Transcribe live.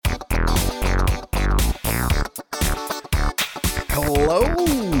Hello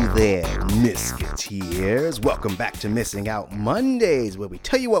there, Misketeers. Welcome back to Missing Out Mondays, where we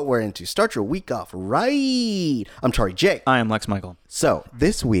tell you what we're into. Start your week off right. I'm Tori J. I am Lex Michael. So,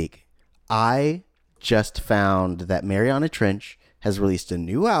 this week, I just found that Mariana Trench has released a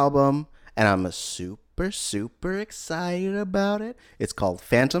new album, and I'm super excited about it. It's called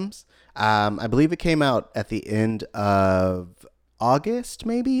Phantoms. I believe it came out at the end of August,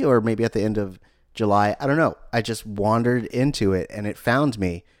 maybe, or maybe at the end of July. I don't know. I just wandered into it and it found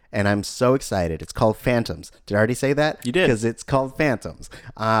me, and I'm so excited. It's called Phantoms. Did I already say that? You did. Because it's called Phantoms.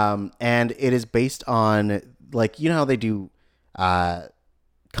 And it is based on, like, you know how they do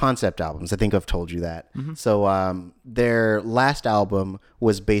concept albums. I think I've told you that. Mm-hmm. So their last album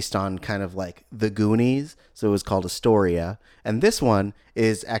was based on kind of like The Goonies. So it was called Astoria. And this one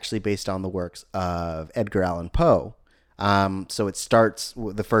is actually based on the works of Edgar Allan Poe. So it starts,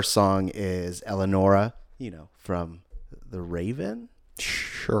 the first song is Eleonora, you know, from The Raven?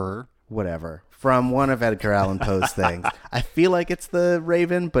 Sure. Whatever. From one of Edgar Allan Poe's things. I feel like it's The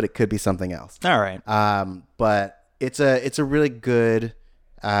Raven, but it could be something else. All right. But it's a really good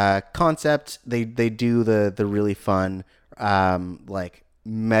concept. They do the really fun like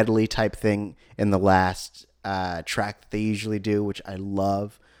medley type thing in the last track that they usually do, which I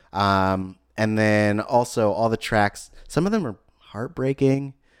love. And then also all the tracks, some of them are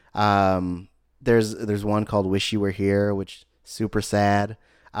heartbreaking. There's one called Wish You Were Here, which is super sad.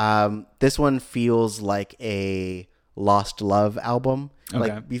 This one feels like a lost love album. Okay.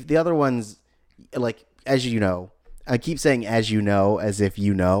 Like the other ones, like, as you know, I keep saying as you know, as if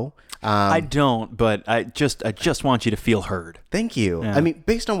you know. I don't, but I just want you to feel heard. Thank you. Yeah. I mean,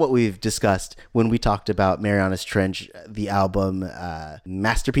 based on what we've discussed when we talked about Mariana Trench, the album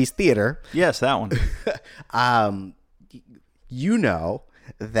Masterpiece Theater. Yes, that one. You know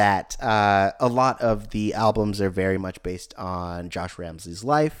that a lot of the albums are very much based on Josh Ramsey's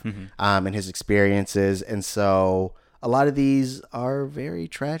life and his experiences. And so a lot of these are very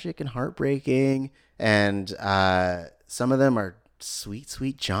tragic and heartbreaking. And some of them are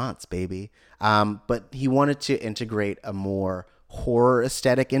sweet jaunts, baby. But he wanted to integrate a more horror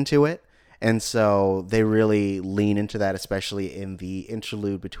aesthetic into it. And so they really lean into that, especially in the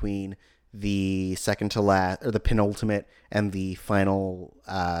interlude between the second to last, or the penultimate and the final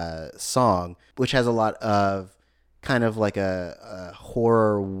song, which has a lot of kind of like a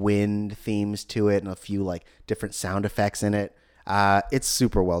horror wind themes to it and a few like different sound effects in it. It's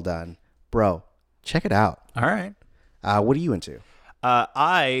super well done. Bro, check it out. All right. What are you into?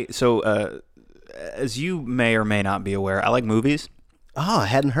 As you may or may not be aware, I like movies. Oh, I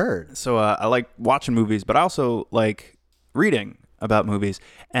hadn't heard. So I like watching movies, but I also like reading about movies.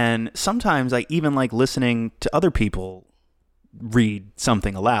 And sometimes I even like listening to other people read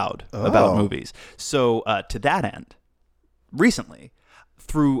something aloud about movies. So to that end, recently,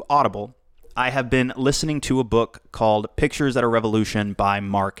 through Audible, I have been listening to a book called Pictures at a Revolution by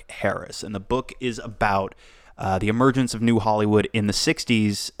Mark Harris. And the book is about the emergence of New Hollywood in the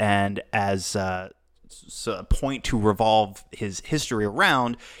 60s, and as a point to revolve his history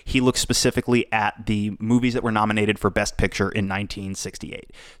around, he looks specifically at the movies that were nominated for Best Picture in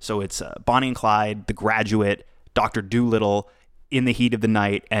 1968. So it's Bonnie and Clyde, The Graduate, Dr. Dolittle, In the Heat of the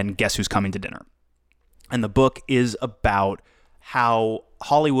Night, and Guess Who's Coming to Dinner. And the book is about how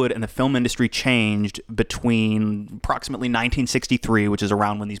Hollywood and the film industry changed between approximately 1963, which is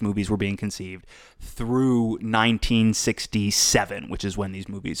around when these movies were being conceived, through 1967, which is when these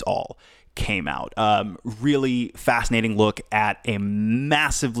movies all came out. Really fascinating look at a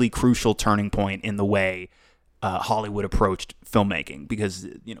massively crucial turning point in the way Hollywood approached filmmaking, because,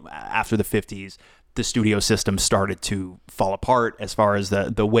 you know, after the 50s, the studio system started to fall apart as far as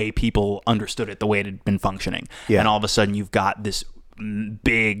the way people understood it, the way it had been functioning. Yeah. And all of a sudden you've got this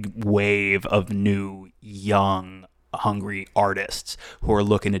big wave of new, young, hungry artists who are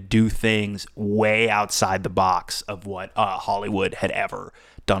looking to do things way outside the box of what Hollywood had ever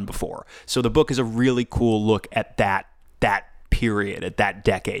done before. So the book is a really cool look at that period, at that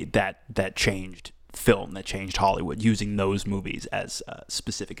decade that changed film, that changed Hollywood, using those movies as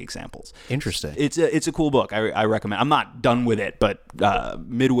specific examples. Interesting. It's a cool book. I recommend. I'm not done with it, but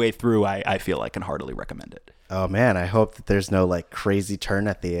midway through, I feel I can heartily recommend it. Oh man, I hope that there's no like crazy turn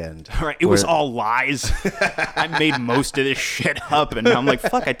at the end. All right, it was all lies. I made most of this shit up, and now I'm like,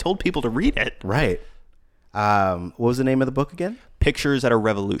 fuck, I told people to read it. Right. What was the name of the book again? Pictures at a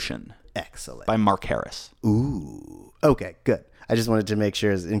Revolution. Excellent. By Mark Harris. Ooh. Okay, good. I just wanted to make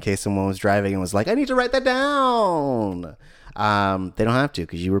sure in case someone was driving and was like, I need to write that down. They don't have to,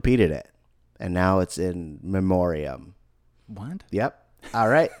 because you repeated it. And now it's in memoriam. What? Yep. All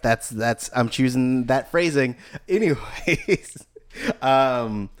right. That's I'm choosing that phrasing. Anyways,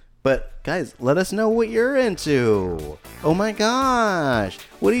 But guys, let us know what you're into. Oh my gosh.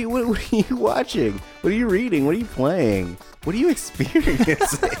 What are you watching? What are you reading? What are you playing? What are you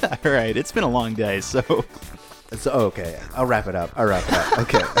experiencing? All right, it's been a long day, so okay, I'll wrap it up.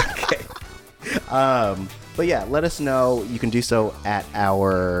 Okay. But yeah, let us know. You can do so at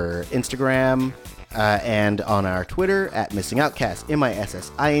our Instagram and on our Twitter at Missing Outcast,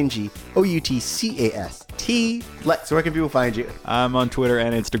 MissingOutcast. Lex, where can people find you? I'm on Twitter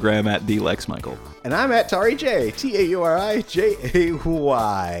and Instagram at TheLexMichael. And I'm at Tari J, TauriJay.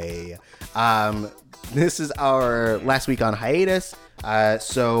 This is our last week on hiatus.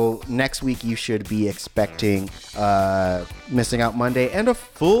 So next week you should be expecting Missing Out Monday and a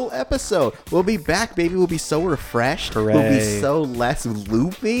full episode. We'll be back, baby. We'll be so refreshed. Hooray. We'll be so less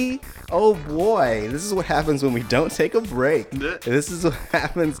loopy. Oh boy, this is what happens when we don't take a break. This is what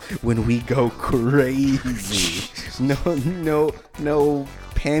happens when we go crazy. No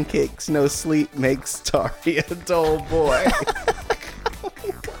pancakes, no sleep makes Tari a dull boy.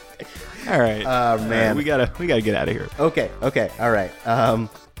 All right. Man. We gotta get out of here. Okay. All right.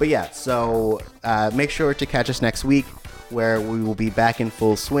 But yeah, so make sure to catch us next week where we will be back in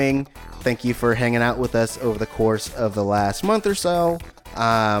full swing. Thank you for hanging out with us over the course of the last month or so.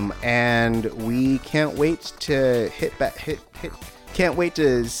 And we can't wait to can't wait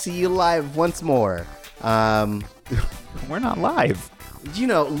to see you live once more. We're not live.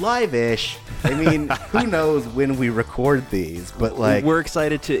 Live-ish. I mean, who knows when we record these, but like... We're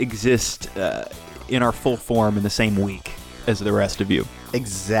excited to exist in our full form in the same week as the rest of you.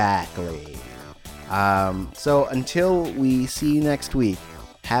 Exactly. So until we see you next week,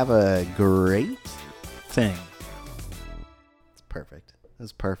 have a great thing. It's perfect.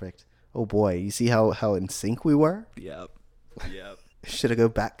 That's perfect. Oh boy, you see how in sync we were? Yep. Should I go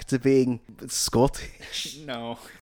back to being Scottish? No.